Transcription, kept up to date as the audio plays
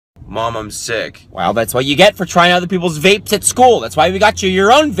Mom, I'm sick. Well, that's what you get for trying other people's vapes at school. That's why we got you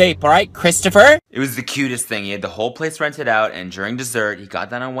your own vape, alright, Christopher? It was the cutest thing. He had the whole place rented out, and during dessert, he got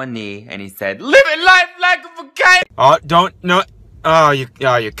down on one knee, and he said, "Living life like a kite." Oh, no. Oh,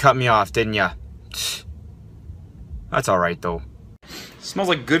 you cut me off, didn't ya? That's alright, though. Smells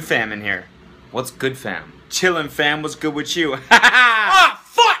like good fam in here. What's good fam? Chillin' fam, what's good with you? Ah,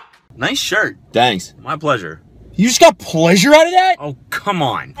 fuck! Nice shirt. Thanks. My pleasure. You just got pleasure out of that? Oh, come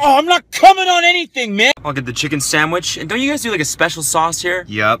on. Oh, I'm not coming on anything, man. I'll get the chicken sandwich. And don't you guys do like a special sauce here?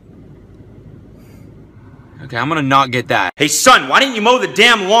 Yup. Okay, I'm gonna not get that. Hey son, why didn't you mow the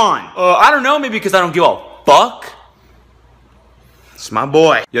damn lawn? I don't know, maybe because I don't give a fuck. It's my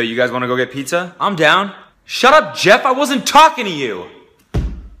boy. Yo, you guys wanna go get pizza? I'm down. Shut up, Jeff, I wasn't talking to you.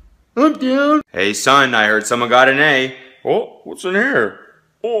 I'm down. Hey son, I heard someone got an A. Oh, what's in here?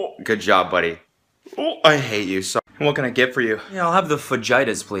 Oh, good job, buddy. Oh, I hate you. So, what can I get for you? Yeah, I'll have the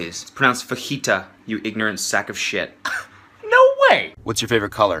fajitas, please. It's pronounced fajita, you ignorant sack of shit. No way! What's your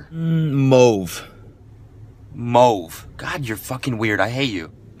favorite color? Mauve. Mauve. God, you're fucking weird. I hate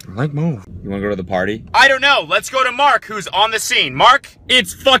you. I like mauve. You wanna go to the party? I don't know. Let's go to Mark, who's on the scene. Mark,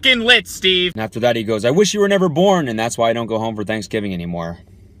 it's fucking lit, Steve. And after that he goes, I wish you were never born, and that's why I don't go home for Thanksgiving anymore.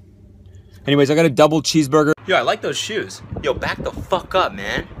 Anyways, I got a double cheeseburger. Yo, I like those shoes. Yo, back the fuck up,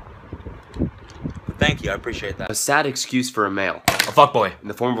 man. Thank you, I appreciate that. A sad excuse for a male. A fuckboy. In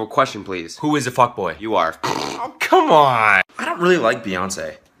the form of a question, please. Who is a fuckboy? You are. Oh, come on. I don't really like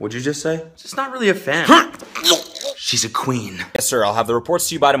Beyonce. What'd you just say? Just not really a fan. She's a queen. Yes, sir. I'll have the reports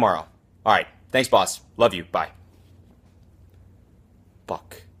to you by tomorrow. All right. Thanks, boss. Love you. Bye.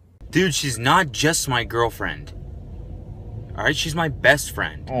 Fuck. Dude, she's not just my girlfriend. Alright, she's my best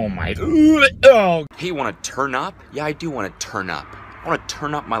friend. Oh, my... Oh. Hey, you wanna turn up? Yeah, I do wanna turn up. I wanna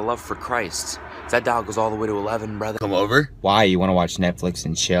turn up my love for Christ. That dial goes all the way to 11, brother. Come over. Why? You want to watch Netflix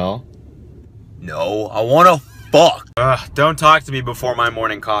and chill? No, I wanna fuck. Don't talk to me before my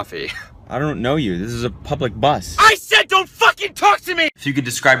morning coffee. I don't know you. This is a public bus. I said don't fucking talk to me! If you could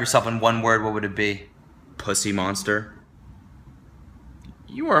describe yourself in one word, what would it be? Pussy monster.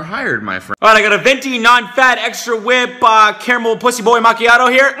 You are hired, my friend. Alright, I got a venti, non-fat, extra whip, caramel pussy boy macchiato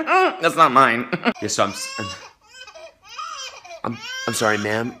here. That's not mine. Yes, so I'm sorry,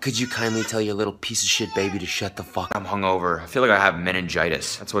 ma'am. Could you kindly tell your little piece of shit baby to shut the fuck up? I'm hungover. I feel like I have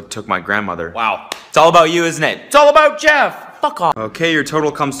meningitis. That's what took my grandmother. Wow. It's all about you, isn't it? It's all about Jeff. Fuck off. Okay, your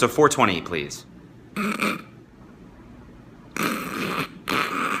total comes to $4.20, please.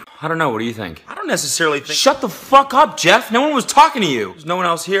 I don't know, what do you think? I don't necessarily think— Shut the fuck up, Jeff! No one was talking to you! There's no one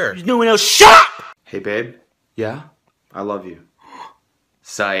else here. There's no one else— Shut up! Hey, babe. Yeah? I love you.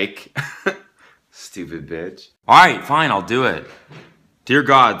 Psych. Stupid bitch. Alright, fine, I'll do it. Dear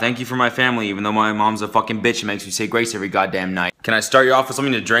God, thank you for my family, even though my mom's a fucking bitch and makes me say grace every goddamn night. Can I start you off with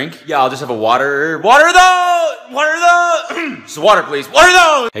something to drink? Yeah, I'll just have a water— Water though! Water though! Just water, please. Water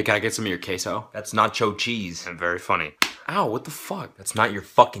though! Hey, can I get some of your queso? That's nacho cheese. And very funny. Ow, what the fuck? That's not your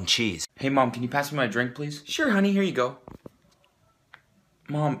fucking cheese. Hey, Mom, can you pass me my drink, please? Sure, honey, here you go.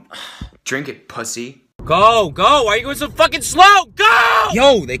 Mom, drink it, pussy. Go! Why are you going so fucking slow? Go!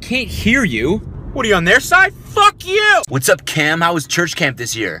 Yo, they can't hear you. What are you on their side? Fuck you! What's up, Cam? How was church camp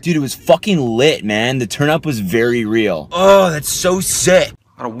this year? Dude, it was fucking lit, man. The turn up was very real. Oh, that's so sick.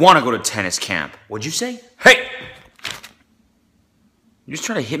 I don't want to go to tennis camp. What'd you say? Hey! You just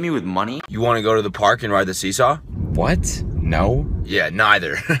trying to hit me with money? You wanna go to the park and ride the seesaw? What? No? Yeah,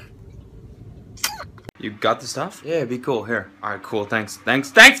 neither. You got the stuff? Yeah, be cool. Here. Alright, cool. Thanks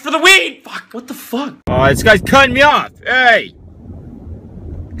for the weed! Fuck, what the fuck? Oh, this guy's cutting me off. Hey!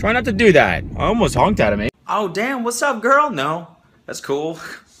 Try not to do that. I almost honked at him, eh? Oh, damn, what's up, girl? No, that's cool.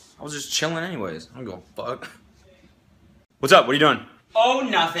 I was just chilling anyways. I don't go fuck. What's up? What are you doing? Oh,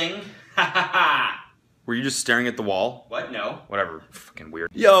 nothing. Were you just staring at the wall? What? No. Whatever. Fucking weird.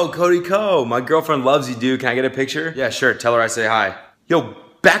 Yo, Cody Co. My girlfriend loves you, dude. Can I get a picture? Yeah, sure. Tell her I say hi. Yo,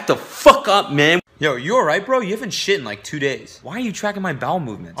 back the fuck up, man. Yo, you alright, bro? You haven't shit in like 2 days. Why are you tracking my bowel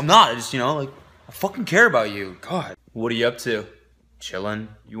movements? I'm not. I just, like, I fucking care about you. God. What are you up to? Chilling.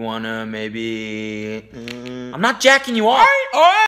 You wanna maybe... I'm not jacking you off. Alright.